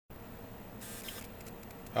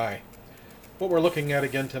Hi. What we're looking at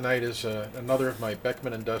again tonight is another of my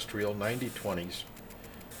Beckman Industrial 9020s.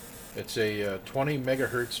 It's a 20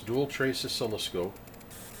 megahertz dual trace oscilloscope.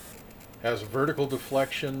 Has a vertical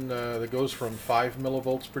deflection that goes from 5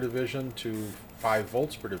 millivolts per division to 5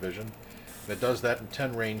 volts per division. And it does that in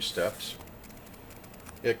 10 range steps.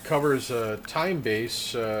 It covers a time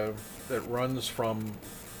base that runs from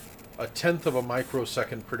a tenth of a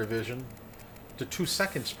microsecond per division to 2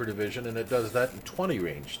 seconds per division, and it does that in 20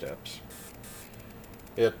 range steps.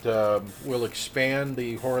 It will expand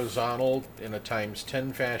the horizontal in a times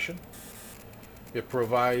 10 fashion. It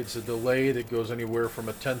provides a delay that goes anywhere from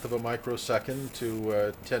a tenth of a microsecond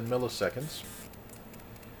to 10 milliseconds.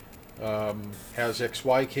 Has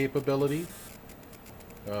XY capability,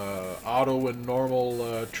 auto and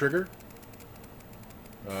normal trigger,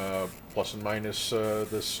 plus and minus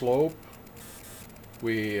the slope.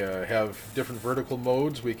 We have different vertical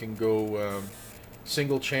modes. We can go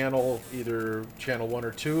single channel, either channel 1 or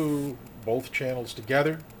 2, both channels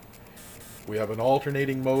together. We have an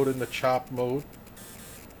alternating mode in the chop mode.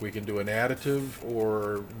 We can do an additive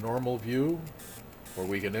or normal view, or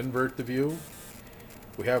we can invert the view.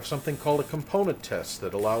 We have something called a component test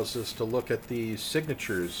that allows us to look at the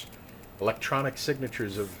signatures, electronic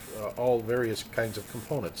signatures of all various kinds of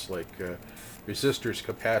components like resistors,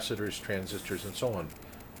 capacitors, transistors, and so on.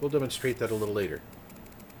 We'll demonstrate that a little later.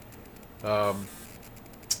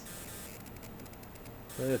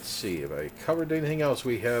 Let's see, if I covered anything else.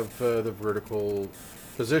 We have the vertical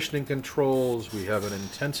positioning controls. We have an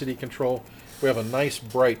intensity control. We have a nice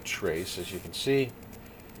bright trace, as you can see.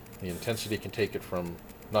 The intensity can take it from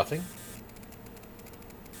nothing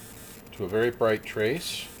to a very bright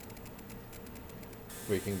trace.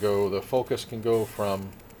 We can go, the focus can go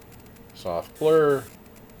from soft blur,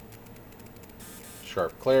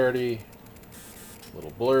 sharp clarity,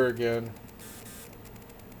 little blur again.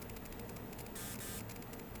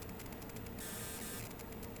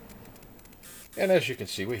 And as you can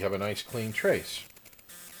see, we have a nice clean trace.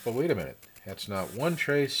 But wait a minute, that's not one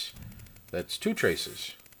trace, that's two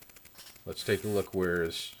traces. Let's take a look.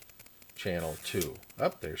 Where's channel 2?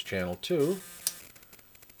 Up there's channel 2,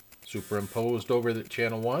 superimposed over the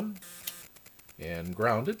channel 1 and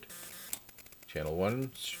grounded. Channel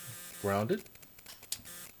 1's grounded.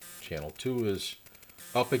 Channel 2 is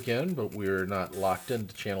up again, but we're not locked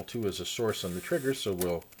into channel 2 as a source on the trigger, so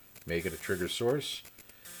we'll make it a trigger source.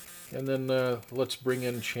 And then let's bring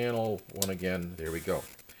in channel 1 again. There we go.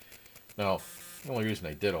 Now, the only reason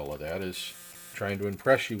I did all of that is trying to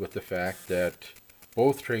impress you with the fact that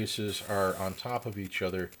both traces are on top of each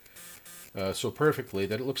other so perfectly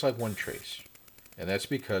that it looks like one trace. And that's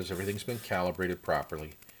because everything's been calibrated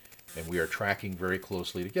properly and we are tracking very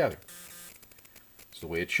closely together. It's the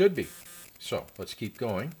way it should be. So let's keep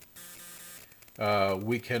going.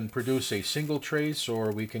 We can produce a single trace,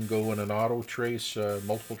 or we can go in an auto trace,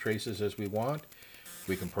 multiple traces as we want.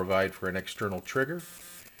 We can provide for an external trigger.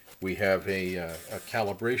 We have a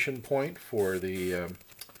calibration point for the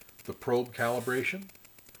probe calibration.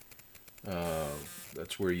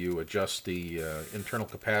 That's where you adjust the internal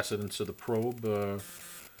capacitance of the probe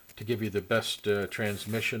to give you the best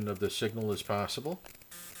transmission of the signal as possible.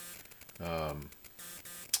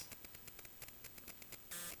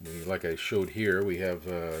 Like I showed here, we have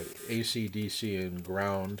AC, DC, and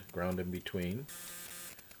ground in between.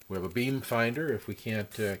 We have a beam finder. If we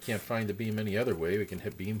can't find the beam any other way, we can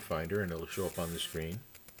hit beam finder and it'll show up on the screen.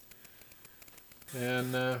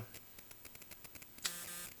 And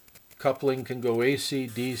coupling can go AC,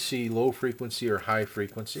 DC, low frequency, or high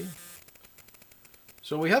frequency.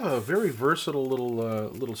 So we have a very versatile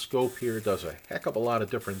little scope here. It does a heck of a lot of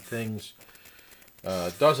different things.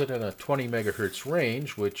 Does it in a 20 megahertz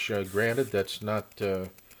range, which granted that's not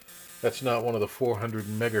one of the 400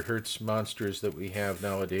 megahertz monsters that we have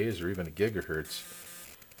nowadays, or even a gigahertz.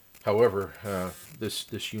 However,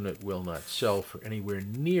 this unit will not sell for anywhere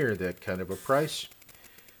near that kind of a price,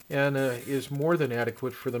 and is more than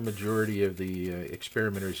adequate for the majority of the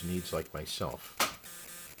experimenter's needs like myself.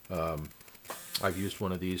 I've used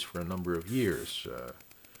one of these for a number of years.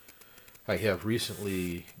 I have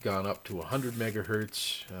recently gone up to 100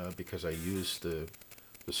 megahertz because I used the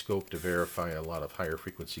scope to verify a lot of higher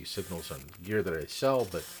frequency signals on gear that I sell,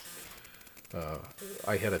 but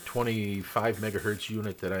I had a 25 megahertz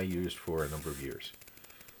unit that I used for a number of years.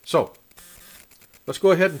 So let's go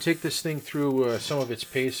ahead and take this thing through some of its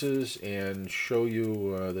paces and show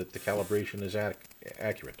you that the calibration is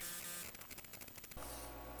accurate.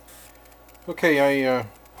 Okay, I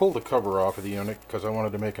pulled the cover off of the unit because I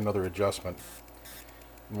wanted to make another adjustment.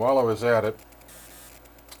 And while I was at it,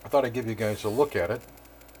 I thought I'd give you guys a look at it.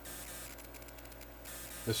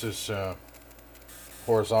 This is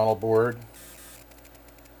horizontal board.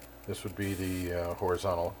 This would be the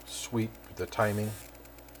horizontal sweep, the timing.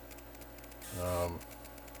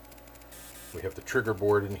 We have the trigger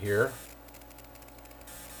board in here.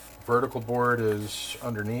 Vertical board is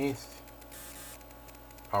underneath.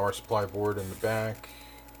 Power supply board in the back.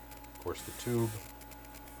 Of course, the tube.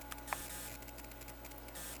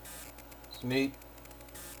 It's neat.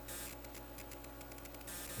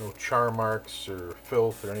 No char marks or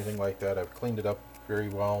filth or anything like that. I've cleaned it up very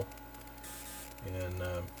well. And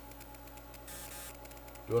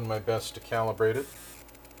doing my best to calibrate it.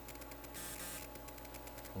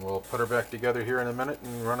 And we'll put her back together here in a minute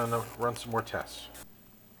and run some more tests.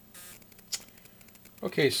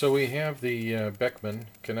 Okay, so we have the Beckman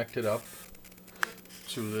connected up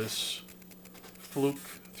to this Fluke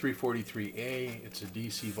 343A. It's a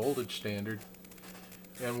DC voltage standard,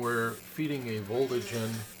 and we're feeding a voltage in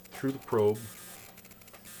through the probe,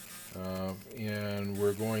 and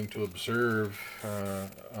we're going to observe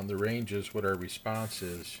on the ranges what our response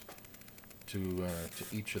is to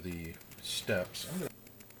each of the steps.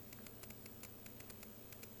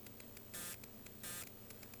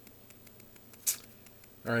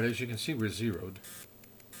 Alright, as you can see, we're zeroed,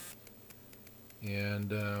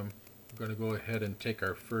 and we're going to go ahead and take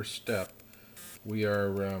our first step. We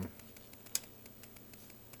are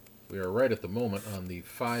right at the moment on the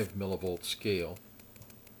 5 millivolt scale.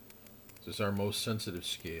 This is our most sensitive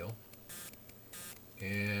scale,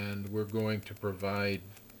 and we're going to provide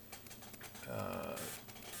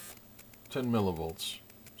 10 millivolts,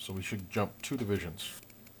 so we should jump 2 divisions.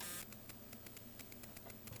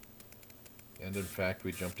 And in fact,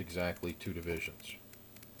 we jumped exactly 2 divisions.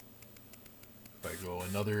 If I go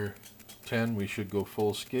another 10, we should go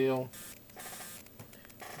full scale.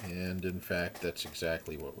 And in fact, that's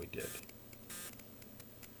exactly what we did.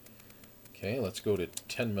 Okay, let's go to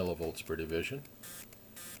 10 millivolts per division.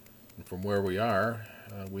 And from where we are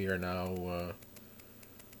now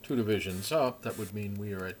 2 divisions up. That would mean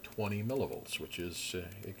we are at 20 millivolts, which is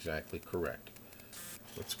exactly correct.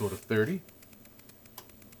 Let's go to 30,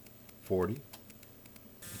 40.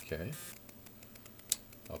 Okay.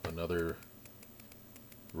 Up another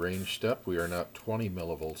range step. We are now at 20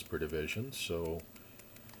 millivolts per division, so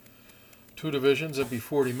 2 divisions, that'd be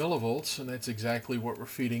 40 millivolts, and that's exactly what we're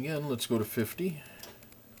feeding in. Let's go to 50.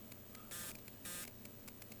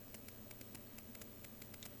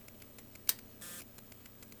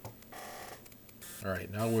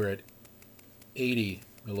 Alright, now we're at 80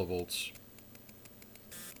 millivolts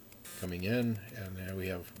coming in, and now we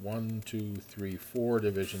have 1, 2, 3, 4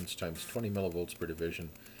 divisions times 20 millivolts per division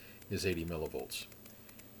is 80 millivolts.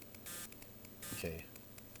 Okay,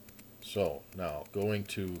 so now going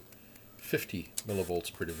to 50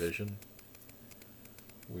 millivolts per division.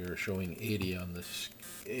 We are showing 80 on the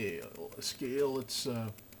scale.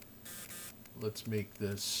 Let's make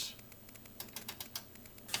this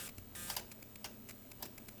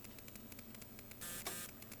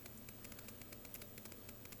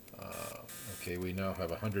okay, we now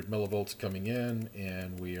have 100 millivolts coming in,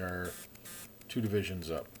 and we are 2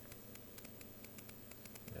 divisions up.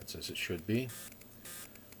 That's as it should be.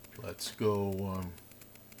 Let's go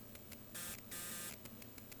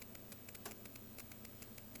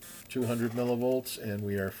 200 millivolts, and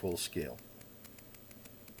we are full scale.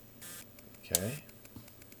 Okay.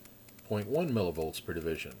 0.1 millivolts per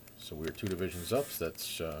division. So we're 2 divisions up, so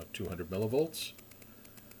that's 200 millivolts.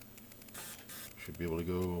 Should be able to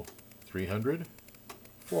go 300,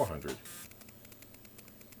 400.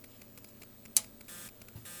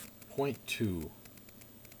 0.2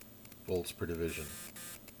 volts per division.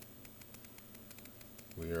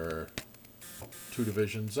 We are 2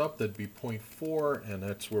 divisions up, that'd be 0.4, and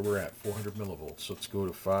that's where we're at, 400 millivolts. So let's go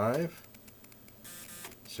to 5,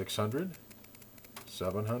 600,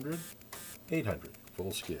 700, 800,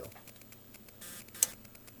 full scale.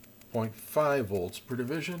 0.5 volts per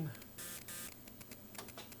division.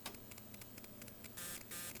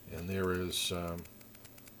 And there is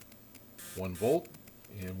 1 volt,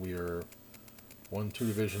 and we are 2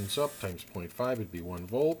 divisions up times 0.5 would be 1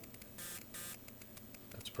 volt.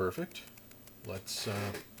 That's perfect. Let's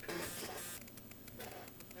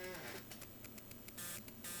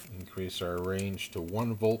increase our range to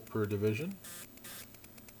 1 volt per division.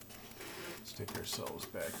 Let's take ourselves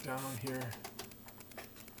back down here.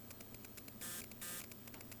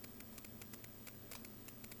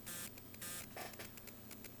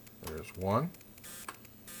 There's 1,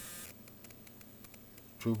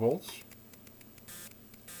 2 volts,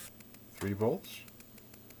 3 volts,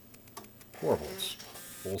 4 volts,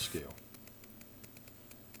 full scale.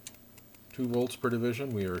 2 volts per division.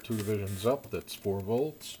 We are 2 divisions up. That's 4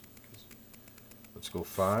 volts. Let's go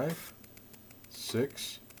 5,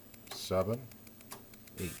 6, 7,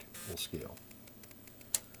 8. Full scale.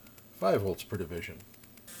 5 volts per division.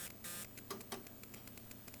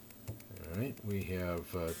 Alright, we have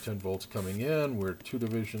 10 volts coming in. We're 2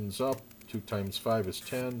 divisions up. 2 times 5 is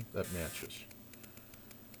 10. That matches.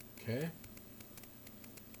 Okay.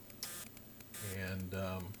 And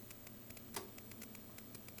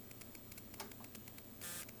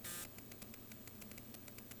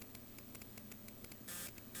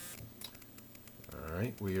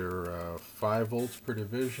alright, we are 5 volts per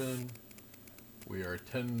division. We are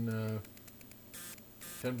 10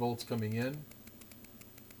 volts coming in.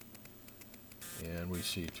 And we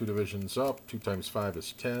see 2 divisions up. 2 times 5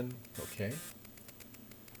 is 10. Okay.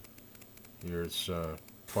 Here's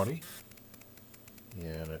 20.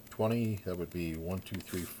 And at 20, that would be 1, 2,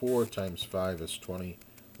 3, 4 times 5 is 20.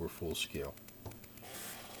 We're full scale.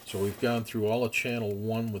 So we've gone through all of channel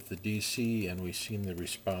 1 with the DC, and we've seen the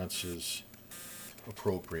responses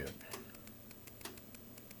appropriate.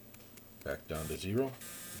 Back down to 0.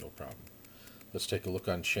 No problem. Let's take a look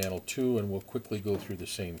on channel 2, and we'll quickly go through the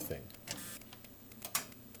same thing.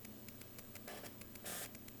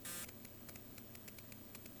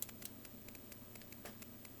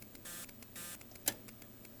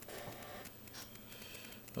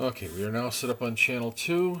 Okay, we are now set up on channel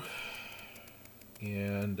 2,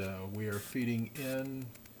 and we are feeding in.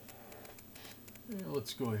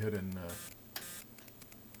 Let's go ahead and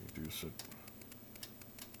reduce it.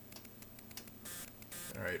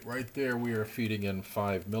 Alright, right there we are feeding in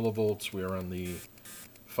 5 millivolts. We are on the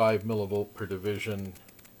 5 millivolt per division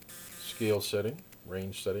scale setting,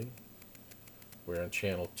 range setting. We're on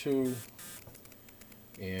channel 2,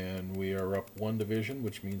 and we are up 1 division,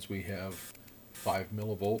 which means we have 5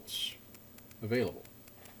 millivolts available.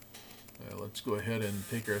 Let's go ahead and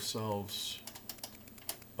take ourselves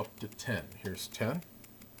up to 10. Here's 10.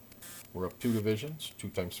 We're up 2 divisions. 2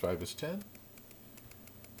 times 5 is 10.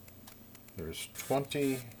 There's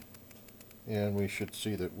 20, and we should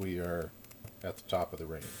see that we are at the top of the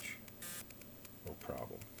range. No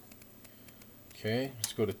problem. Okay,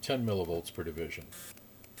 let's go to 10 millivolts per division.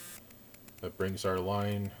 That brings our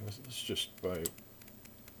line, this is just by,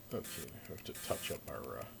 okay, I have to touch up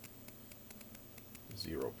our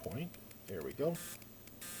 0 point. There we go.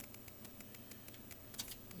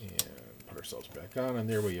 And put ourselves back on, and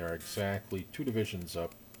there we are, exactly 2 divisions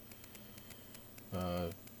up.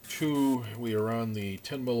 2, we are on the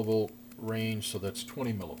 10 millivolt range, so that's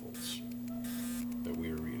 20 millivolts that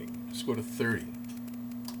we are reading. Let's go to 30,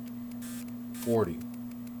 40,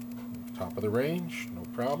 top of the range, no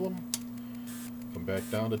problem. Come back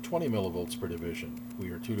down to 20 millivolts per division.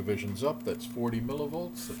 We are 2 divisions up, that's 40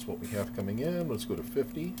 millivolts, that's what we have coming in. Let's go to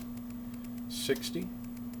 50, 60,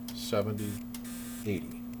 70,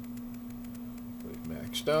 80. We've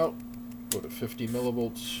maxed out, go to 50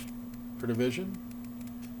 millivolts per division.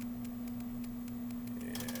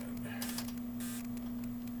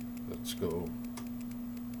 Let's go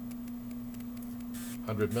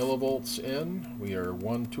 100 millivolts in. We are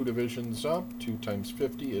 2 divisions up. 2 times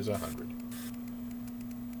 50 is 100.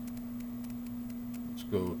 Let's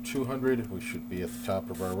go 200. We should be at the top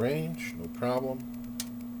of our range. No problem.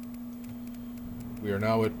 We are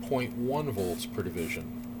now at 0.1 volts per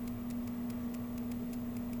division.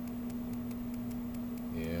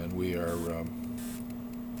 And we are 0.1,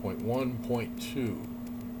 0.2.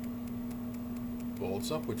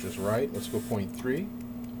 volts up, which is right. Let's go 0.3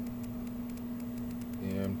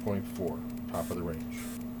 and 0.4, top of the range.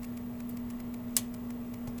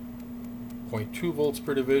 0.2 volts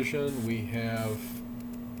per division, we have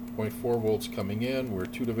 0.4 volts coming in. We're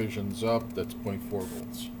 2 divisions up, that's 0.4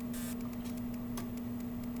 volts.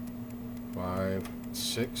 5,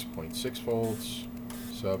 6, 0.6 volts,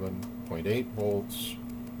 7, 0.8 volts.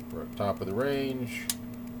 We're at top of the range.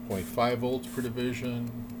 0.5 volts per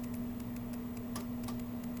division.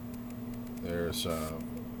 There's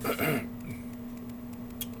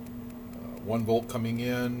 1 volt coming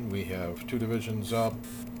in. We have 2 divisions up.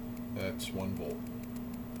 That's 1 volt.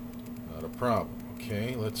 Not a problem.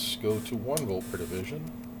 Okay, let's go to 1 volt per division.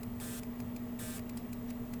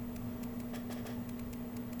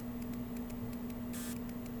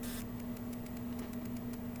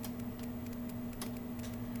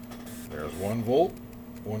 There's 1 volt,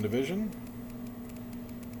 1 division.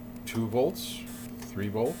 2 volts, 3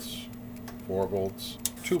 volts. 4 volts,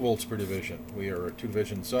 2 volts per division. We are 2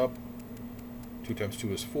 divisions up. 2 times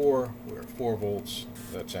 2 is 4. We're at 4 volts.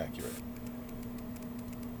 That's accurate.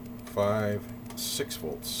 5, 6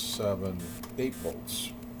 volts, 7, 8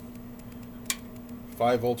 volts.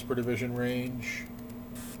 5 volts per division range.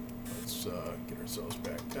 Let's get ourselves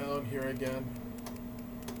back down here again.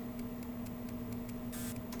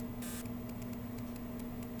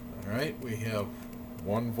 Alright, we have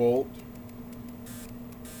 1 volt.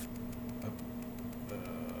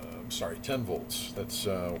 I'm sorry, 10 volts. That's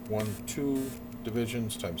 2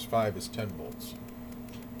 divisions times 5 is 10 volts.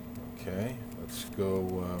 Okay, let's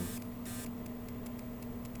go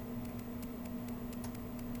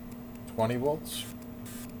 20 volts.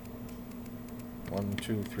 1,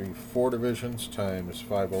 2, 3, 4 divisions times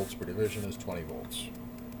 5 volts per division is 20 volts.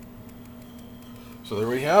 So there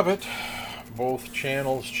we have it. Both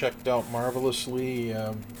channels checked out marvelously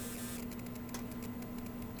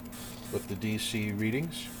with the DC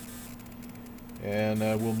readings. And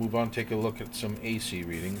we'll move on, take a look at some AC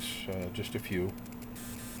readings, just a few.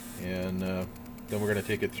 And then we're going to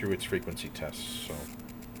take it through its frequency tests. So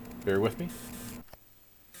bear with me.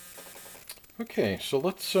 Okay, so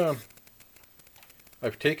let's...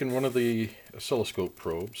 I've taken one of the oscilloscope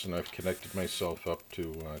probes and I've connected myself up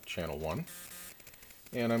to channel 1.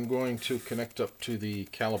 And I'm going to connect up to the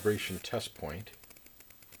calibration test point.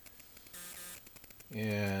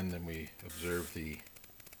 And then we observe the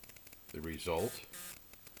result.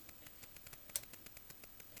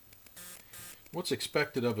 What's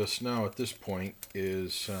expected of us now at this point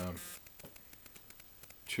is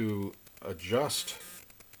to adjust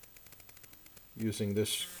using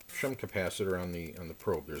this trim capacitor on the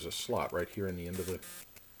probe. There's a slot right here in the end of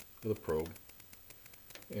the probe,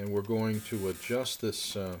 and we're going to adjust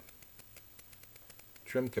this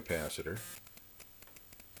trim capacitor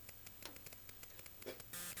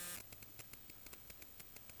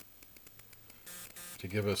to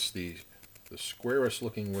give us the squarest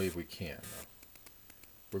looking wave we can.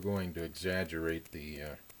 We're going to exaggerate the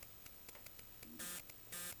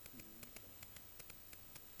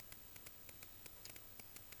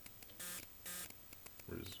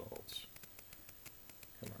results.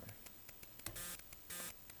 Come on.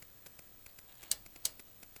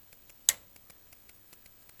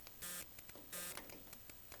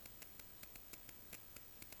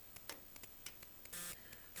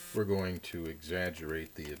 We're going to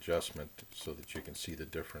exaggerate the adjustment so that you can see the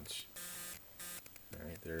difference.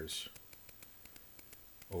 Alright, there's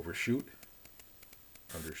overshoot,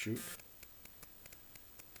 undershoot,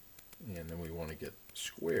 and then we want to get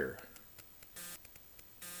square.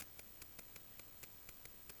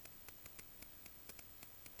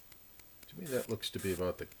 To me that looks to be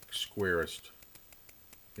about the squarest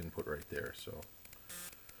input right there.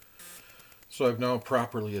 So I've now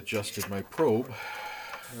properly adjusted my probe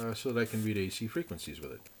so that I can read AC frequencies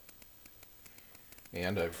with it.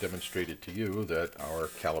 And I've demonstrated to you that our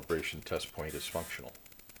calibration test point is functional.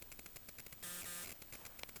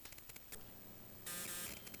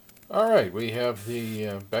 Alright, we have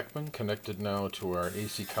the Beckman connected now to our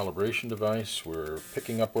AC calibration device. We're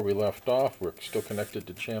picking up where we left off. We're still connected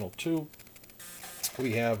to channel 2.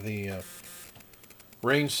 We have the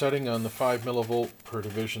range setting on the 5 millivolt per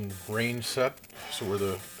division range set, so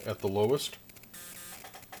we're at the lowest.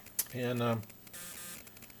 And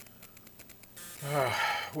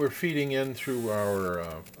we're feeding in through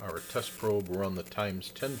our test probe. We're on the times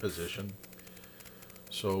 10 position.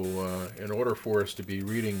 So in order for us to be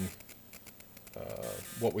reading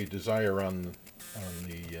what we desire on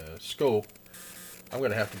the scope, I'm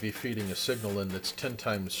going to have to be feeding a signal in that's 10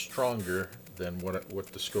 times stronger than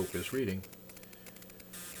what the scope is reading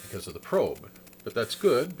because of the probe. But that's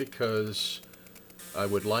good because I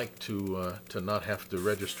would like to not have to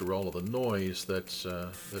register all of the noise that's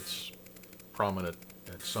prominent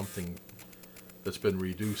at something that's been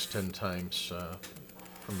reduced 10 times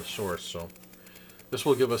from the source. So this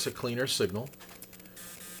will give us a cleaner signal.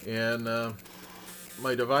 And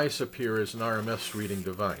my device up here is an RMS reading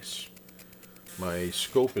device. My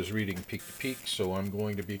scope is reading peak to peak, so I'm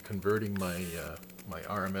going to be converting my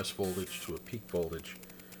RMS voltage to a peak voltage,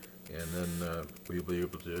 and then we'll be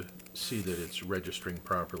able to see that it's registering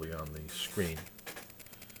properly on the screen.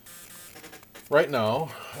 Right now,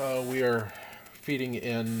 we are feeding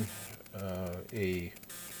in a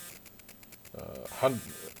 10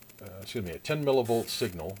 millivolt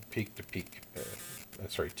signal, peak to peak.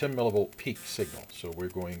 10 millivolt peak signal. So we're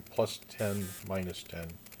going plus 10, minus 10,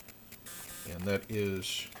 and that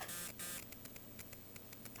is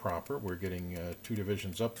proper. We're getting 2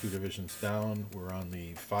 divisions up, 2 divisions down. We're on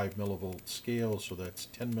the 5 millivolt scale, so that's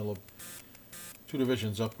 10 millivolts. 2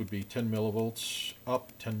 divisions up would be 10 millivolts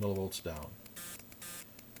up, 10 millivolts down.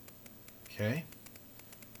 Okay.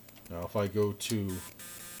 Now if I go to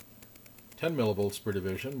 10 millivolts per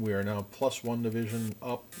division, we are now plus 1 division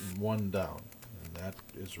up and 1 down. And that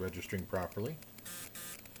is registering properly.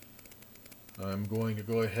 I'm going to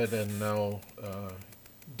go ahead and now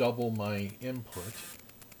double my input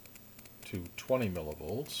to 20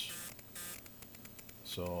 millivolts.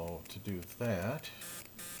 So to do that,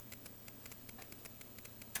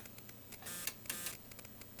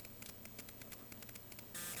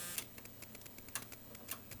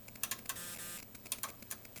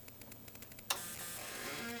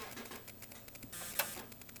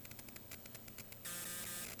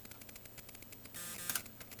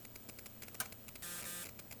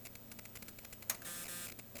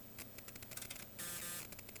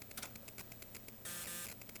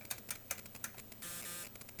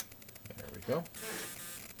 there we go.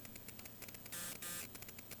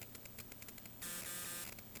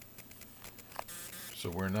 So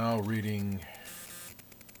we're now reading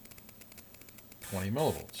 20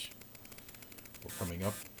 millivolts. We're coming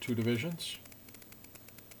up 2 divisions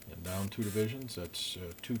and down 2 divisions. That's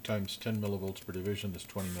 2 times 10 millivolts per division is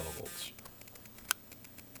 20 millivolts.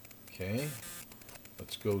 Okay,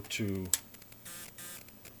 let's go to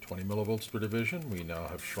 20 millivolts per division. We now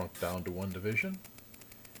have shrunk down to 1 division.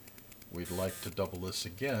 We'd like to double this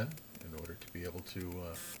again in order to be able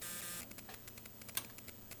to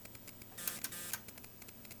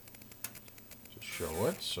show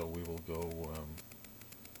it. So we will go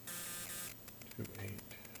 2, 8,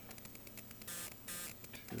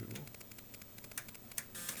 2,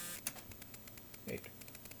 8.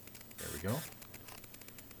 There we go.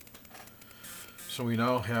 So we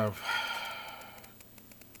now have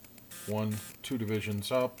 2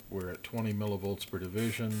 divisions up. We're at 20 millivolts per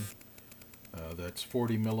division. That's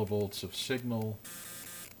 40 millivolts of signal,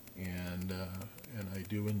 and I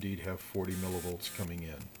do indeed have 40 millivolts coming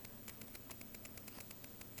in.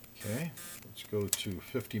 Okay, let's go to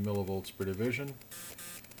 50 millivolts per division.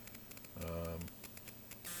 Okay,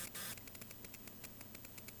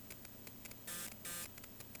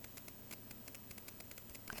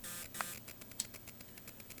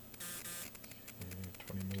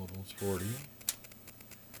 20 millivolts, 40.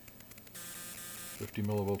 50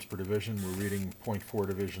 millivolts per division. We're reading 0.4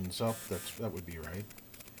 divisions up. That would be right.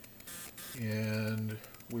 And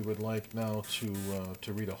we would like now to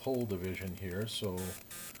read a whole division here, so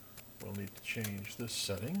we'll need to change this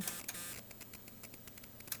setting.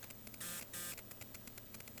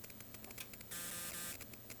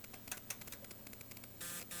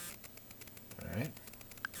 Alright.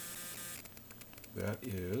 That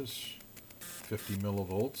is 50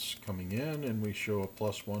 millivolts coming in, and we show a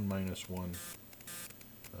 +1, -1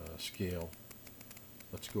 scale.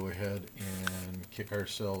 Let's go ahead and kick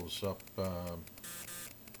ourselves up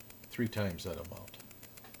 3 times that amount.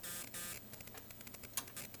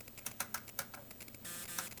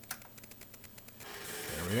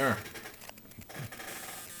 There we are.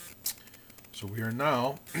 So we are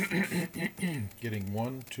now getting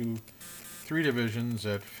 1, 2, 3 divisions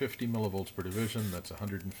at 50 millivolts per division. That's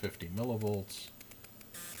 150 millivolts.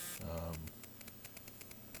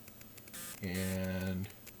 And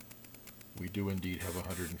we do indeed have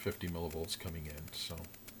 150 millivolts coming in, so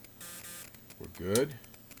we're good.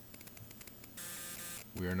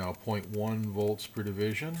 We are now 0.1 volts per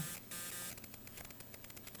division,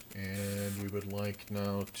 and we would like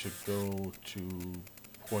now to go to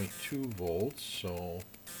 0.2 volts, so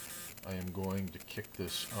I am going to kick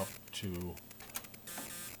this up to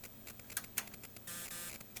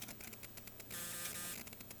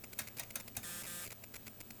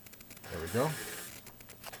there we go.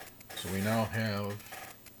 So we now have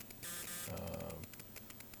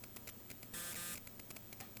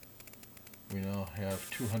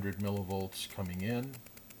 200 millivolts coming in,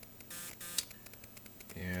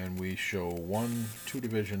 and we show 2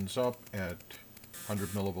 divisions up at 100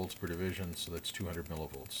 millivolts per division, so that's 200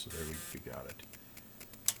 millivolts. So there we got it.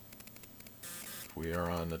 If we are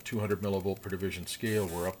on the 200 millivolt per division scale,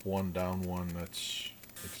 we're up 1, down 1. That's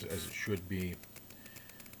as it should be.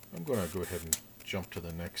 I'm going to go ahead and jump to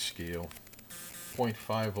the next scale,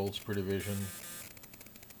 0.5 volts per division,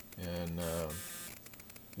 and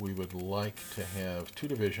we would like to have 2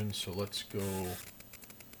 divisions, so let's go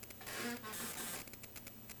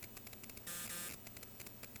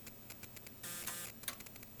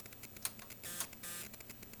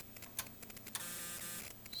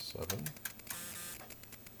 7,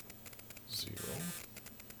 0,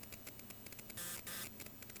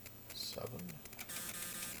 7,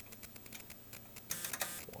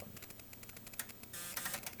 1.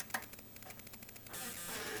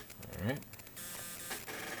 All right.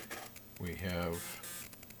 We have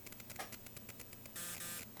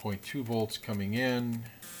 0.2 volts coming in,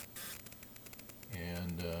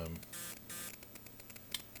 and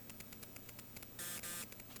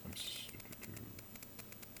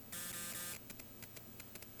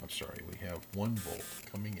sorry, we have 1 volt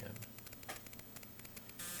coming in.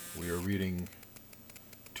 We are reading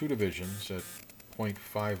 2 divisions at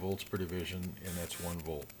 0.5 volts per division, and that's 1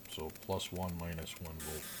 volt. So +1 minus 1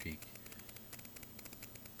 volt peak.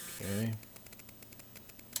 Okay.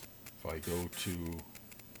 If I go to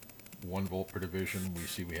 1 volt per division, we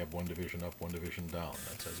see we have 1 division up, 1 division down.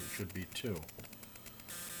 That's as it should be too.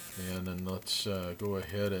 And then let's go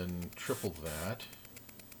ahead and triple that.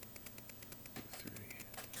 2, 3.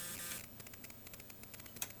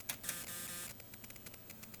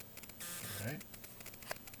 All right.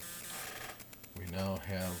 We now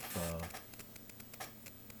have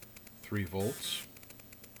 3 volts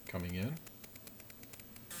coming in.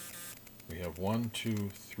 We have 1, 2,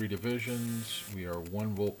 3 divisions. We are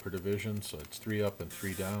 1 volt per division, so it's 3 up and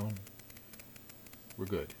 3 down. We're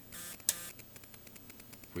good.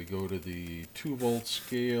 If we go to the 2 volt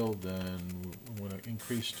scale, then we want to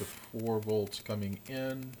increase to 4 volts coming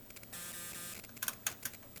in.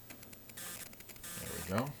 There we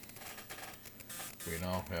go. We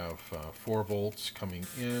now have 4 volts coming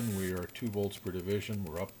in. We are 2 volts per division.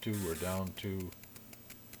 We're up 2, we're down 2.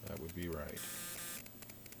 That would be right.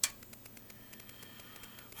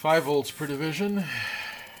 5 volts per division,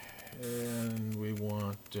 and we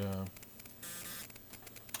want 3,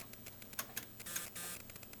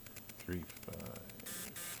 5,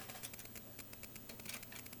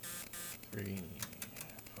 3,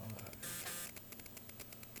 5.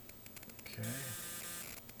 Okay.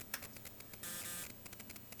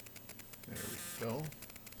 There we go.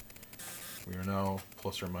 We are now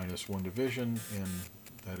plus or minus 1 division, and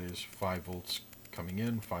that is 5 volts coming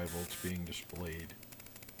in, 5 volts being displayed.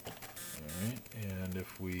 Alright, and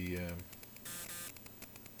if we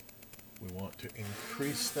want to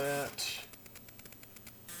increase that,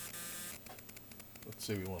 let's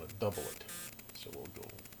say we want to double it, so we'll go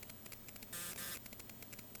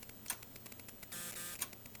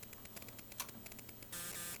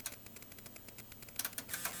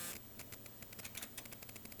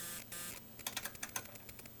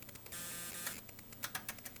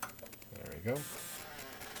there we go.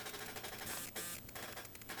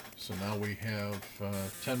 So now we have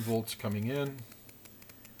 10 volts coming in.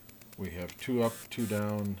 We have 2 up, 2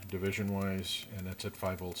 down division-wise, and that's at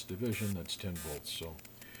 5 volts division. That's 10 volts.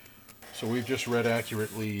 So we've just read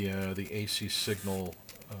accurately the AC signal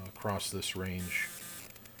across this range.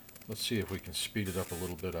 Let's see if we can speed it up a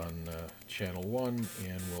little bit on channel 1,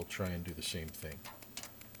 and we'll try and do the same thing.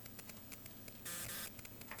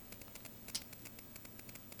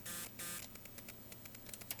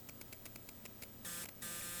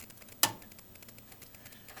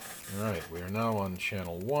 Alright, we are now on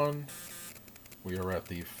channel 1. We are at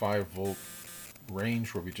the 5 volt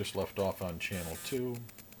range where we just left off on channel 2.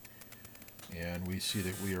 And we see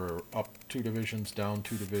that we are up 2 divisions, down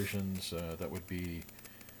 2 divisions. That would be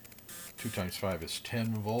 2 times 5 is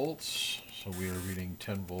 10 volts. So we are reading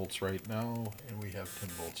 10 volts right now, and we have 10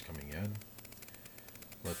 volts coming in.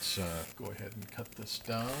 Let's go ahead and cut this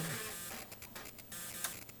down.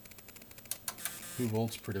 2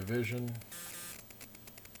 volts per division.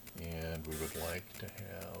 And we would like to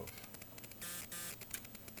have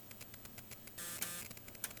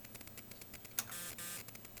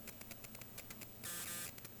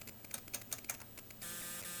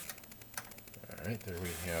alright, there we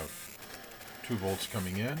have 2 volts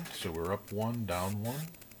coming in, so we're up 1, down 1.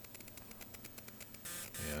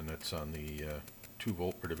 And that's on the 2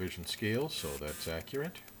 volt per division scale, so that's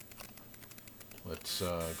accurate. Let's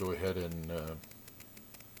go ahead and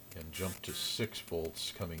jump to 6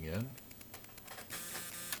 volts coming in.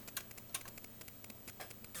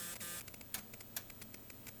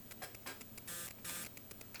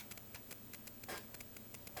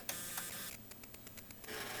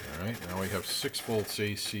 Alright, now we have 6 volts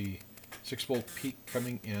AC, 6 volt peak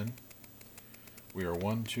coming in. We are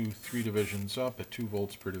 1, 2, 3 divisions up at 2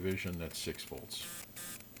 volts per division. That's 6 volts.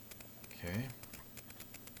 Okay.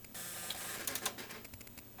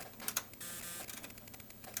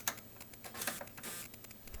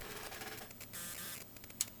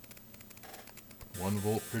 One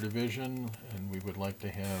volt per division, and we would like to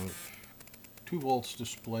have 2 volts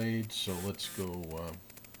displayed, so let's go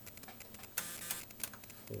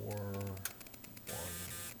 4, 1,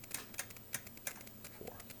 4.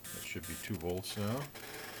 That should be 2 volts now.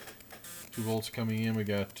 2 volts coming in, we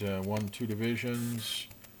got 1, 2 divisions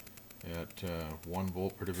at 1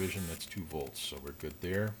 volt per division. That's 2 volts, so we're good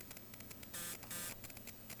there.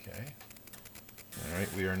 Okay.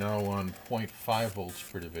 Alright, we are now on 0.5 volts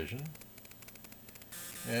per division.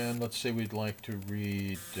 And let's say we'd like to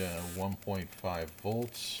read 1.5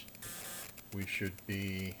 volts. We should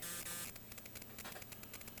be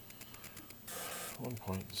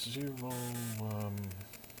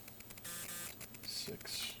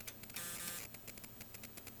 1.06.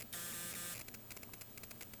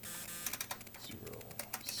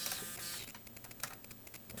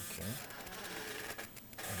 Okay.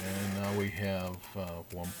 And now we have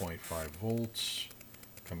 1.5 volts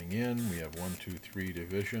coming in. We have 1, 2, 3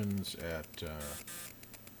 divisions at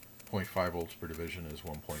 0.5 volts per division is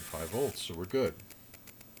 1.5 volts, so we're good.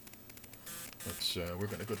 We're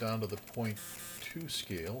going to go down to the 0.2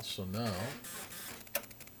 scale. So now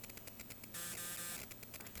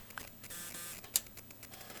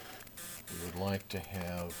we would like to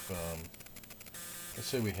have, let's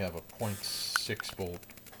say we have a 0.6 volt.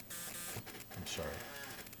 I'm sorry.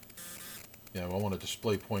 Yeah, I want to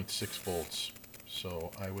display 0.6 volts.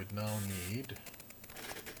 So I would now need,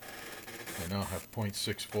 I now have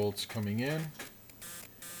 0.6 volts coming in.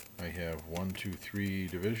 I have 1, 2, 3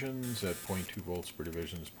 divisions at 0.2 volts per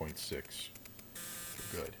division is 0.6.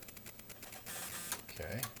 Good.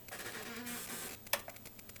 Okay.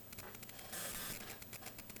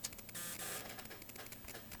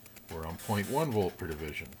 We're on 0.1 volt per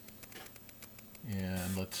division.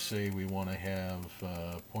 And let's say we want to have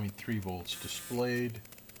 0.3 volts displayed.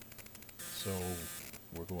 So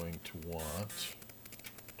we're going to want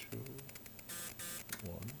 2,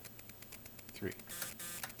 1, 3.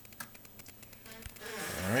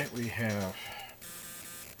 All right, we have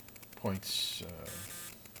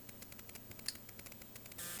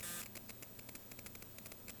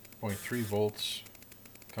 0.3 volts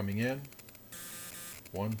coming in.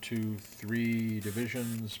 1, 2, 3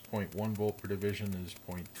 divisions. 0.1 volt per division is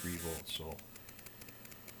 0.3 volts. So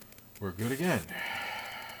we're good again.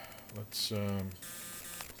 Let's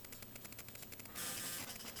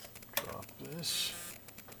drop this.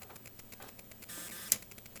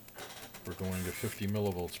 We're going to 50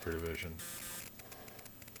 millivolts per division.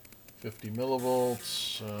 50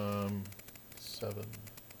 millivolts, 7, 1.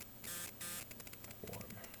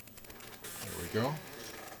 There we go.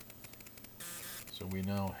 So we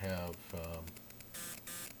now have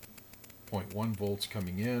 0.1 volts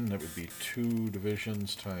coming in. That would be 2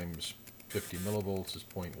 divisions times 50 millivolts is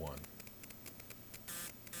 0.1.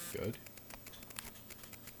 Good.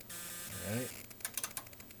 All right.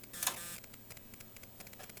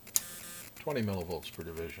 20 millivolts per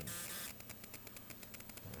division.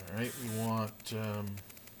 All right, we want,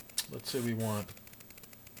 let's say we want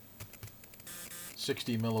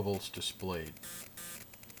 60 millivolts displayed.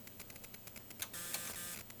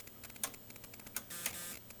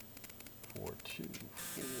 Two,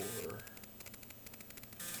 4,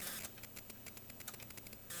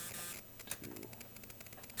 2,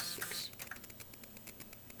 6.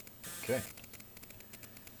 Okay.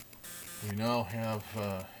 We now have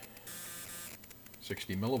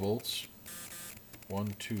 60 millivolts.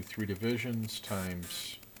 1, 2, 3 divisions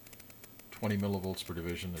times 20 millivolts per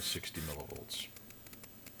division is 60 millivolts.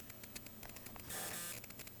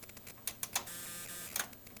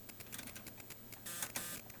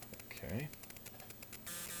 Okay.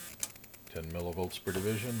 10 millivolts per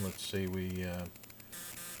division. Let's say we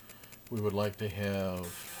would like to have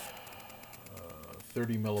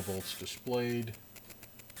 30 millivolts displayed.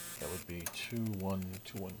 That would be 2, 1,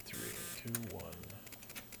 2, 1, 3, 2, 1,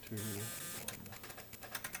 2, 1,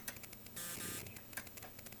 3.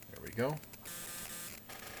 There we go.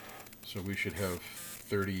 So we should have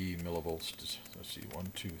 30 millivolts. Let's see,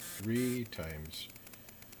 1, 2, 3 times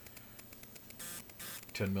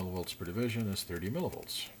 10 millivolts per division is 30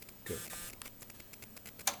 millivolts. Good.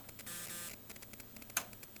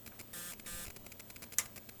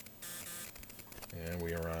 And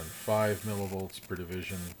we are on 5 millivolts per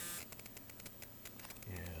division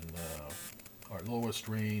in our lowest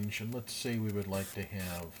range. And let's say we would like to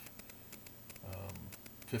have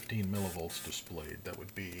 15 millivolts displayed. That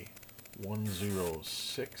would be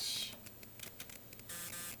 106,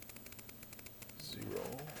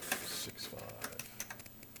 065.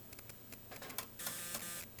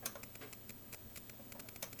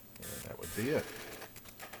 And that would be it.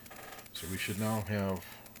 So we should now have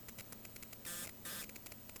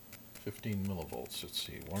 15 millivolts. Let's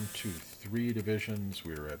see, 1, 2, 3 divisions.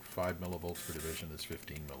 We're at 5 millivolts per division. It's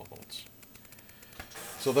 15 millivolts.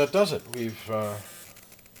 So that does it.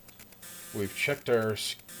 We've checked our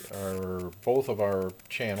both of our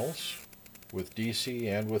channels with DC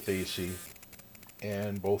and with AC,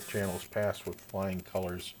 and both channels passed with flying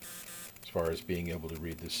colors as far as being able to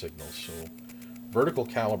read the signals. So vertical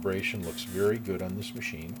calibration looks very good on this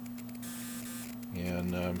machine,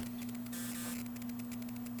 and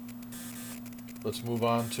let's move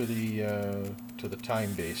on to the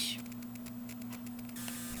time base.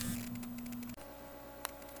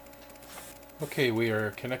 Okay, we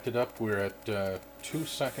are connected up. We're at 2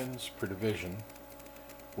 seconds per division.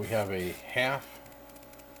 We have a half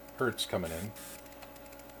hertz coming in.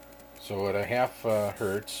 So at a half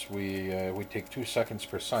hertz, we take 2 seconds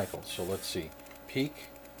per cycle. So let's see.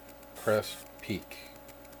 Peak, crest, peak,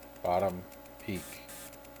 bottom, peak,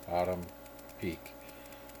 bottom, peak.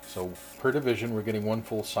 So per division, we're getting 1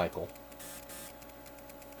 full cycle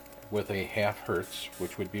with a half hertz,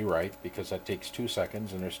 which would be right because that takes 2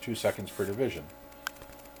 seconds, and there's 2 seconds per division.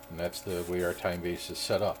 And that's the way our time base is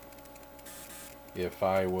set up. If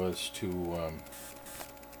I was to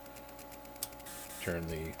turn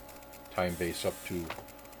the time base up to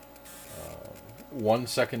 1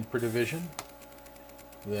 second per division,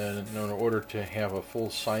 then in order to have a full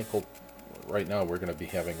cycle, right now we're going to be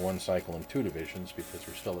having 1 cycle in 2 divisions because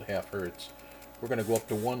we're still at half hertz. We're going to go up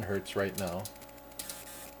to 1 hertz right now.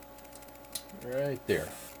 Right there.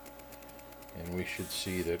 And we should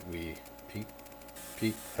see that we peak,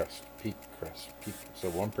 peak, crest, peak, crest, peak.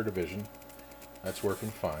 So 1 per division. That's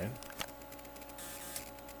working fine.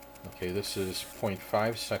 Okay, this is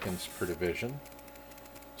 0.5 seconds per division.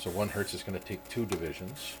 So 1 hertz is going to take 2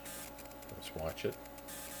 divisions. Let's watch it.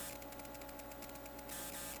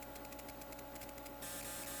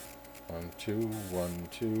 One, two, 1,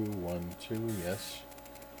 2, 1, 2, yes.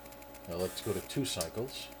 Now let's go to 2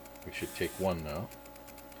 cycles. We should take 1 now.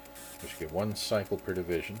 We should get 1 cycle per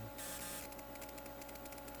division.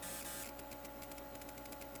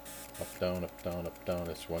 Up, down, up, down, up, down.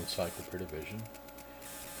 It's 1 cycle per division.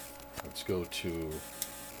 Let's go to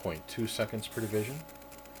 0.2 seconds per division.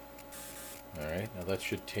 Alright, now that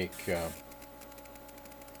should take 5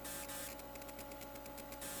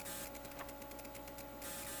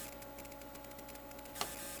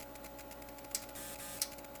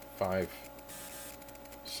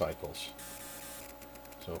 cycles.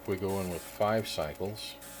 So if we go in with 5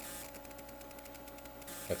 cycles,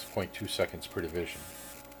 that's 0.2 seconds per division.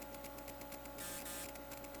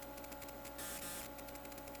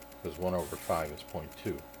 Because 1 over 5 is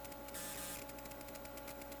 0.2.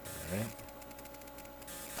 Alright.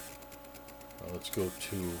 Now let's go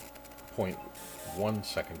to 0.1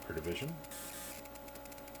 second per division.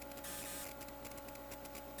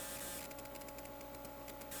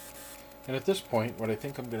 And at this point, what I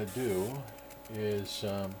think I'm going to do is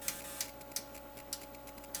I'm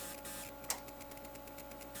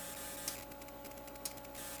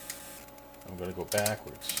going to go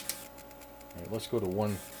backwards. All right, let's go to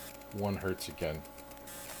 1 hertz again.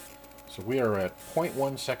 So we are at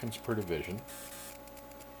 0.1 seconds per division.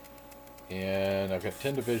 And I've got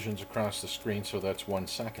 10 divisions across the screen, so that's 1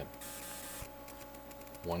 second.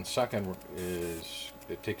 1 second is,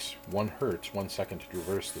 it takes 1 hertz, 1 second to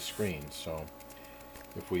traverse the screen. So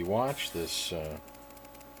if we watch this,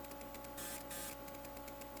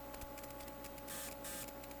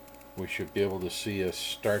 we should be able to see us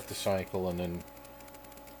start the cycle and then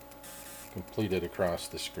complete it across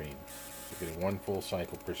the screen. So getting 1 full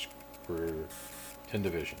cycle per 10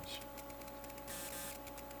 divisions.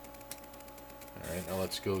 Alright, now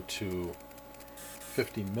let's go to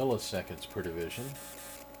 50 milliseconds per division.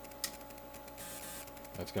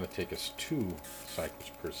 That's going to take us 2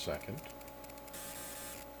 cycles per second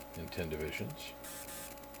in 10 divisions.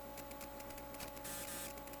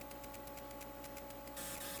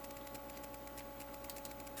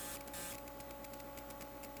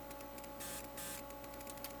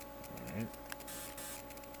 Alright.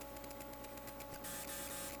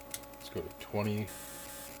 Let's go to 20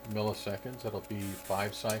 milliseconds. That'll be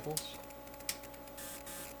 5 cycles.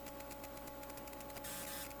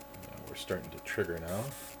 We're starting to trigger now,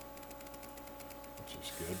 which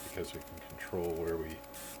is good because we can control where we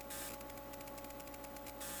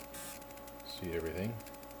see everything.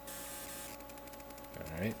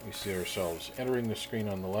 Alright, we see ourselves entering the screen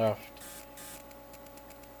on the left,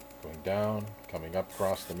 going down, coming up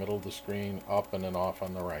across the middle of the screen, up and then off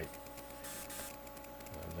on the right.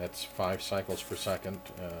 And that's 5 cycles per second,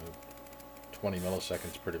 20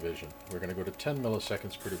 milliseconds per division. We're going to go to 10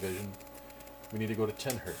 milliseconds per division. We need to go to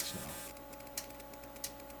 10 hertz now.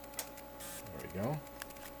 There we go.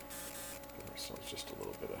 Give ourselves just a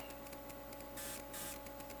little bit of...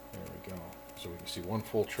 There we go. So we can see 1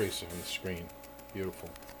 full trace on the screen. Beautiful.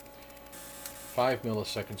 5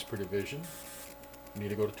 milliseconds per division. We need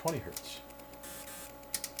to go to 20 hertz.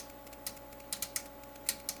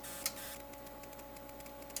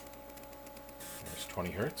 There's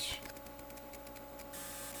 20 hertz.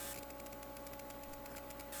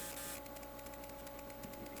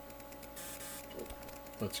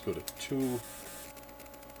 Let's go to 2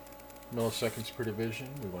 milliseconds per division.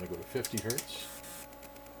 We want to go to 50 hertz.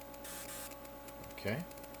 Okay.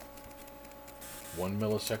 1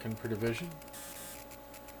 millisecond per division.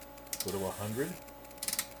 Go to 100.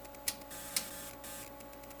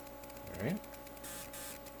 Alright.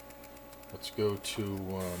 Let's go to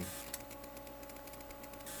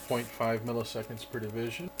 0.5 milliseconds per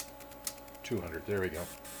division. 200. There we go.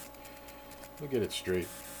 We'll get it straight.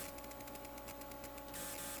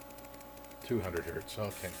 200 hertz.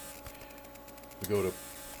 Okay. We go to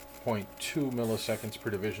 0.2 milliseconds per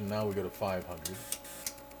division. Now we go to 500.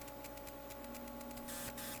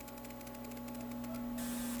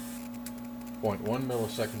 .1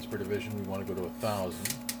 milliseconds per division. We want to go to 1,000.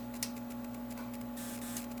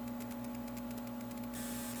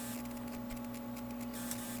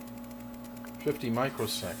 .50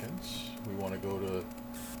 microseconds. We want to go to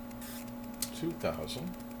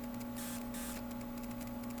 2,000.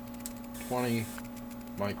 20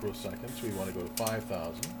 microseconds. We want to go to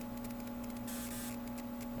 5,000.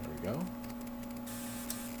 There we go.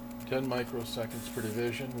 10 microseconds per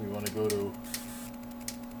division. We want to go to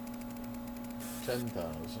 10,000.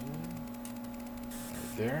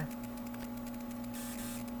 Right there.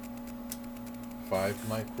 5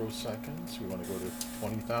 microseconds. We want to go to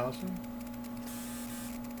 20,000.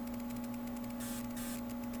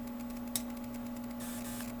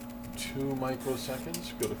 2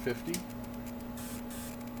 microseconds. Go to 50.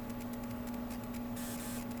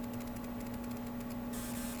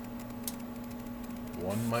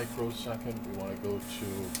 1 microsecond, we want to go to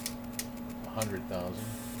 100,000.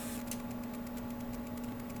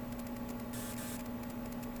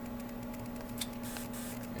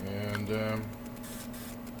 And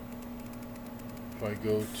if I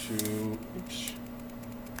go to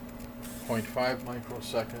 0.5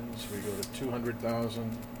 microseconds, we go to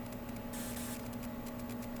 200,000.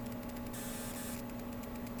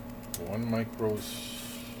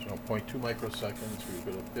 0.2 microseconds, we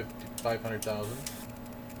go to 500,000.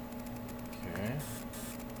 Okay.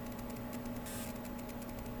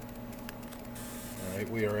 All right,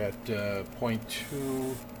 we are at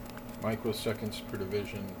 0.2 microseconds per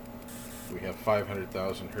division. We have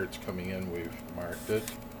 500,000 hertz coming in. We've marked it.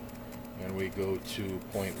 And we go to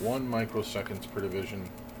 0.1 microseconds per division.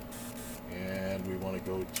 And we want to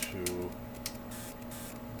go to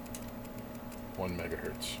 1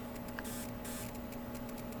 megahertz.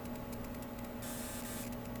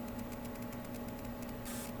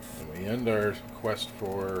 And we end our quest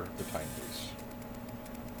for the timebase.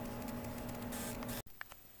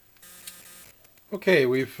 Okay,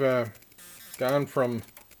 we've gone from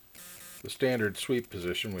the standard sweep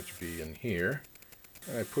position, which would be in here,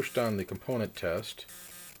 and I pushed on the component test,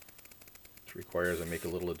 which requires I make a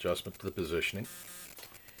little adjustment to the positioning.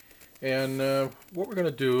 And what we're going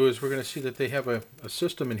to do is we're going to see that they have a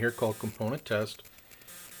system in here called component test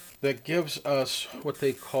that gives us what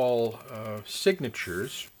they call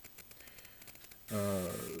signatures,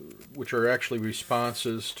 which are actually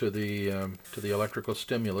responses to the electrical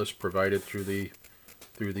stimulus provided through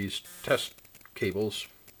these test cables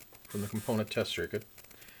from the component test circuit.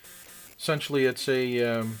 Essentially, it's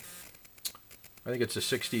a I think it's a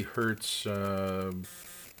 60 hertz 10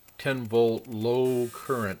 volt low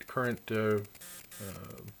current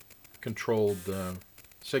controlled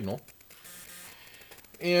signal,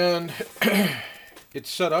 and it's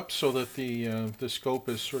set up so that the scope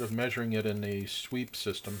is sort of measuring it in a sweep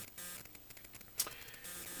system.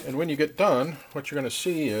 And when you get done, what you're going to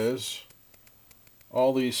see is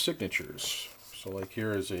all these signatures. So like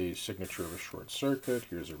here is a signature of a short circuit,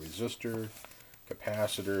 here's a resistor,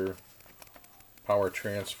 capacitor, power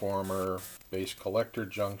transformer, base collector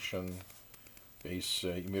junction, base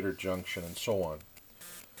emitter junction, and so on.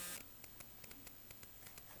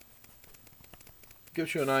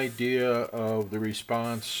 Gives you an idea of the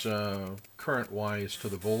response current-wise to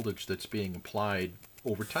the voltage that's being applied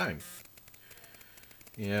over time.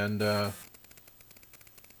 And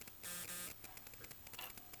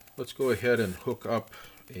let's go ahead and hook up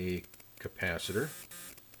a capacitor.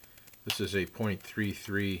 This is a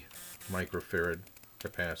 0.33 microfarad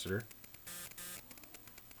capacitor.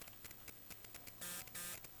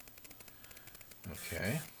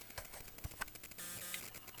 Okay.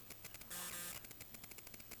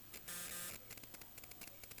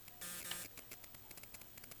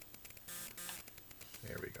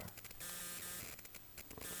 There we go.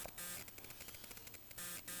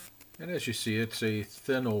 And as you see, it's a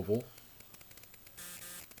thin oval.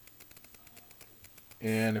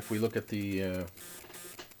 And if we look at the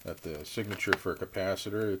signature for a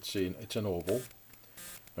capacitor, it's an oval.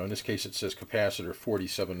 Now in this case it says capacitor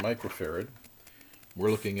 47 microfarad. We're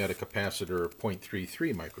looking at a capacitor of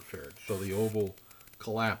 0.33 microfarad. So the oval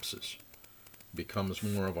collapses, becomes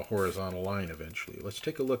more of a horizontal line eventually. Let's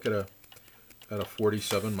take a look at a at a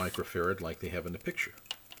 47 microfarad like they have in the picture.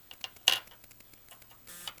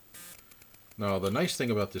 Now the nice thing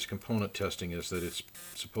about this component testing is that it's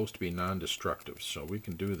supposed to be non-destructive, so we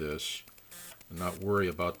can do this and not worry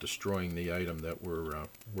about destroying the item that we're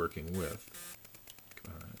working with.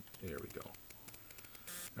 There we go.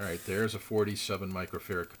 Alright, there's a 47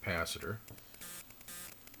 microfarad capacitor.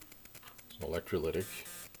 It's an electrolytic.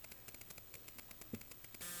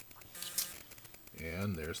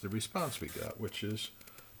 And there's the response we got, which is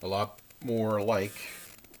a lot more like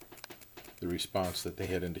the response that they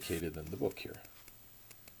had indicated in the book here.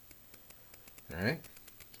 Alright,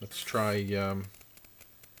 let's try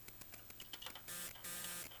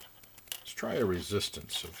a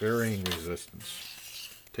resistance, a varying resistance.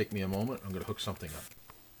 Take me a moment, I'm going to hook something up.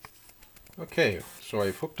 Okay, so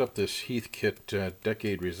I've hooked up this Heathkit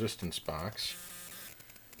Decade resistance box,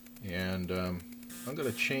 and I'm going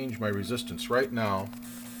to change my resistance. Right now,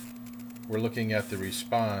 we're looking at the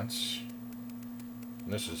response,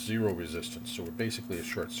 and this is zero resistance, so we're basically a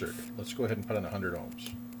short circuit. Let's go ahead and put in 100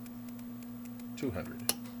 ohms.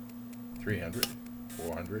 200, 300,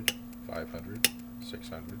 400, 500,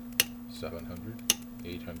 600, 700,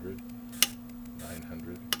 800,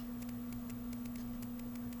 900.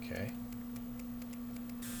 Okay.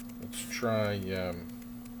 Let's try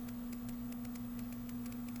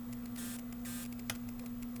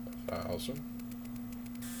 1,000,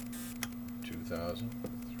 2,000,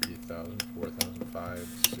 3,000, 4,000, 5,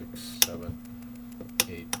 6, 7,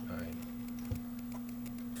 8, 9.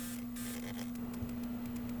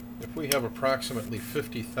 If we have approximately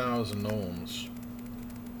 50,000 ohms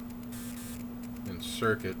in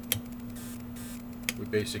circuit, we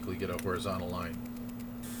basically get a horizontal line.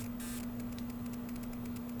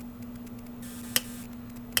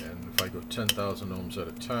 And if I go 10,000 ohms at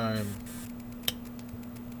a time,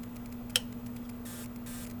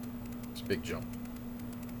 it's a big jump.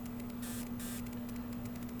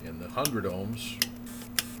 And the 100 ohms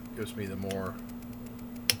gives me the more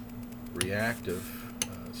reactive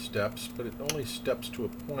steps, but it only steps to a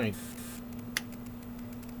point,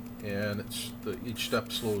 and each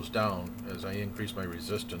step slows down as I increase my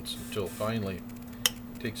resistance until finally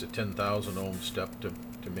it takes a 10,000 ohm step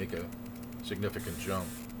to make a significant jump.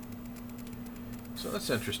 So that's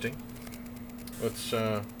interesting. Let's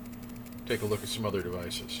take a look at some other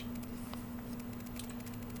devices.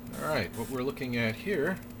 Alright, what we're looking at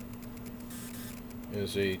here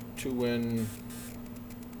is a 2N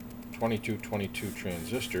 2222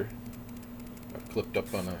 transistor. I've clipped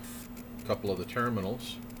up on a couple of the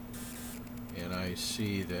terminals, and I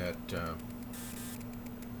see that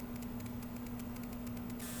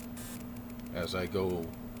as I go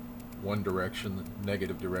one direction, the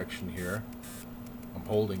negative direction here, I'm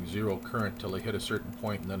holding zero current till I hit a certain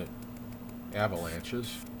point and then it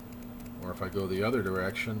avalanches. Or if I go the other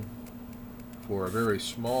direction, for a very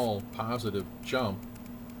small positive jump,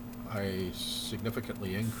 I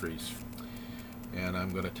significantly increase. And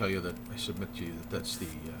I'm going to tell you that I submit to you that that's the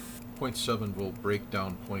 0.7 volt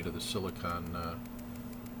breakdown point of the silicon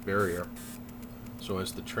barrier. So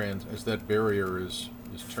as that barrier is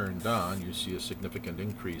turned on, you see a significant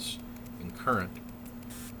increase in current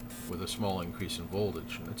with a small increase in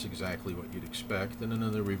voltage, and that's exactly what you'd expect. And then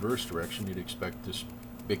in the reverse direction, you'd expect this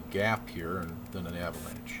big gap here and then an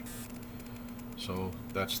avalanche. So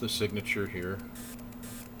that's the signature here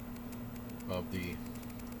of the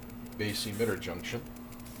base emitter junction,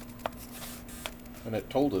 and it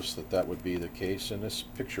told us that that would be the case in this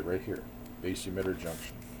picture right here, base emitter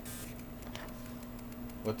junction.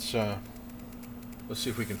 Let's see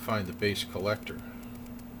if we can find the base collector.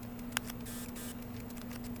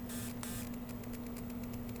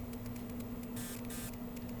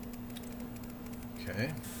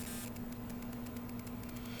 Okay,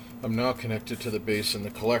 I'm now connected to the base and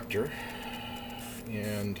the collector,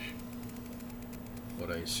 and what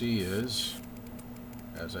I see is,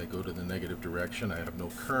 as I go to the negative direction, I have no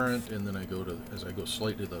current, and then as I go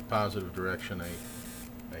slightly to the positive direction,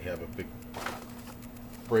 I have a big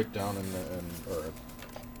breakdown or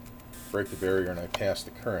break the barrier, and I pass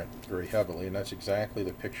the current very heavily, and that's exactly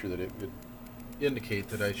the picture that it would indicate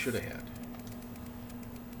that I should have had.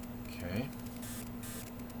 Okay,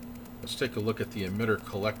 let's take a look at the emitter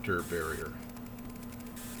collector barrier.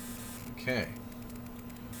 Okay.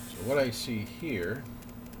 So what I see here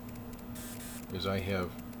is I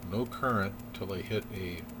have no current till I hit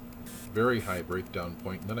a very high breakdown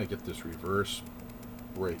point, and then I get this reverse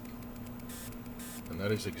break. And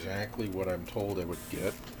that is exactly what I'm told I would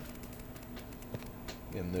get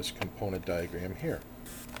in this component diagram here.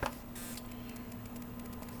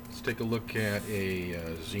 Let's take a look at a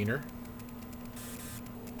Zener.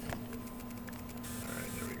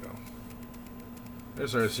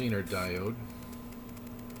 There's our Zener diode.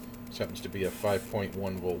 This happens to be a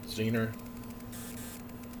 5.1 volt Zener.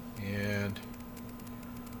 And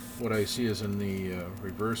what I see is in the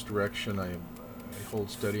reverse direction I hold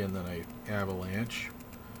steady and then I avalanche.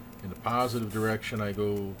 In the positive direction I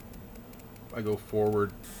go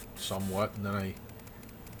forward somewhat, and then I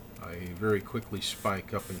very quickly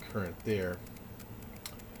spike up in current there.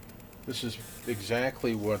 This is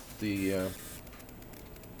exactly what the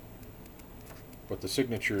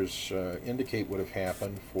signatures indicate would have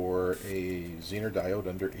happened for a Zener diode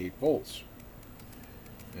under 8 volts.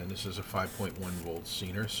 And this is a 5.1 volt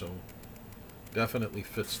Zener, so definitely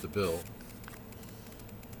fits the bill.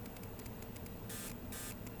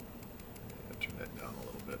 Turn that down a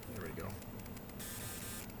little bit. There we go.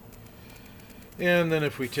 And then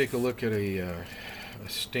if we take a look at a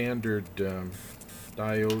standard diode,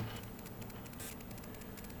 there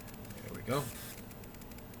we go.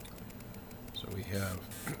 So we have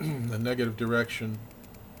the negative direction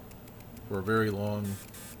for a very long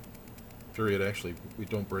period. Actually, we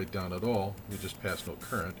don't break down at all. We just pass no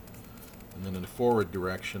current. And then in the forward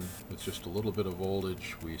direction, with just a little bit of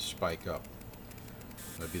voltage, we spike up.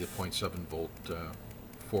 That'd be the 0.7 volt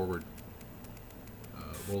forward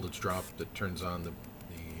voltage drop that turns on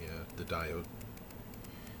the diode.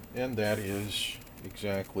 And that is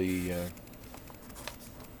exactly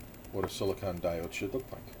what a silicon diode should look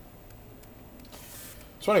like.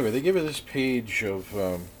 So anyway, they give you this page of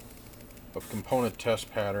component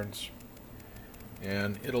test patterns,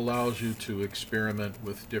 and it allows you to experiment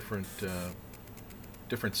with different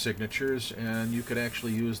signatures, and you could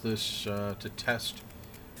actually use this to test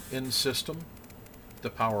in system. To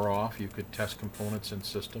power off, you could test components in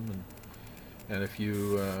system, and if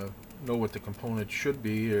you know what the component should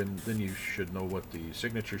be, and then you should know what the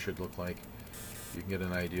signature should look like, you can get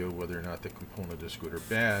an idea of whether or not the component is good or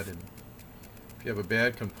bad. And if you have a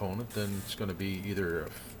bad component, then it's going to be either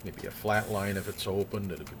maybe a flat line if it's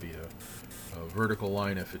opened, and it could be a vertical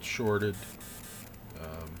line if it's shorted.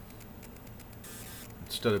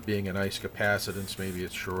 Instead of being a nice capacitance, maybe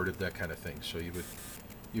it's shorted, that kind of thing. So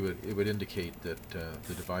it would indicate that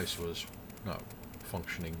the device was not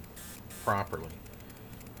functioning properly.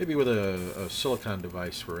 Maybe with a silicon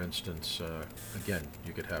device, for instance, again,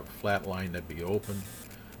 you could have a flat line that'd be open,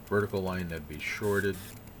 vertical line that'd be shorted,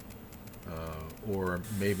 or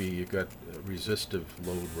maybe you got a resistive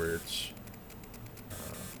load where it's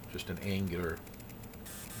just an angular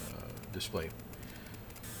display.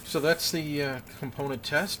 So that's the component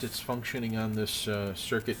test. It's functioning on this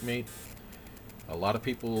circuit mate. A lot of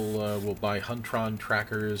people will buy Huntron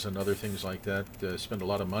trackers and other things like that, spend a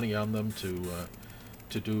lot of money on them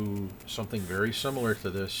to do something very similar to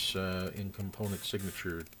this in component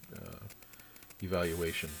signature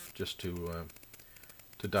evaluation, just to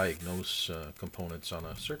diagnose components on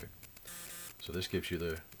a circuit. So this gives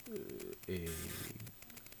you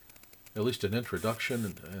at least an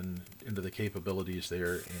introduction and into the capabilities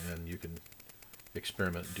there, and you can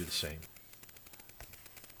experiment and do the same.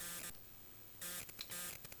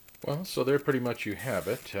 Well, so there pretty much you have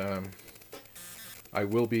it. I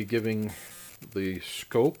will be giving the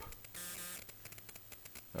scope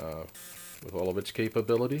with all of its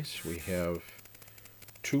capabilities. We have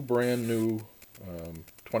 2 brand new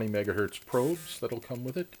 20 megahertz probes that'll come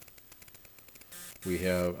with it.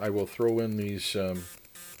 I will throw in these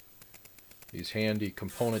handy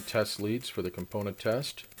component test leads for the component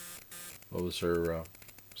test. Those are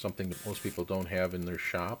something that most people don't have in their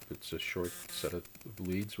shop. It's a short set of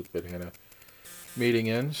leads with banana mating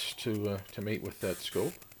ends to mate with that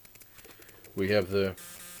scope. We have the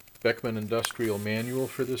Beckman industrial manual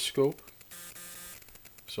for this scope.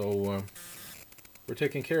 So we're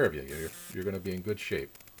taking care of you. You're going to be in good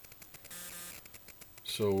shape.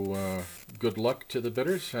 So good luck to the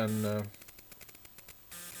bidders, and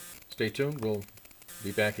stay tuned. We'll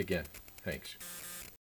be back again. Thanks.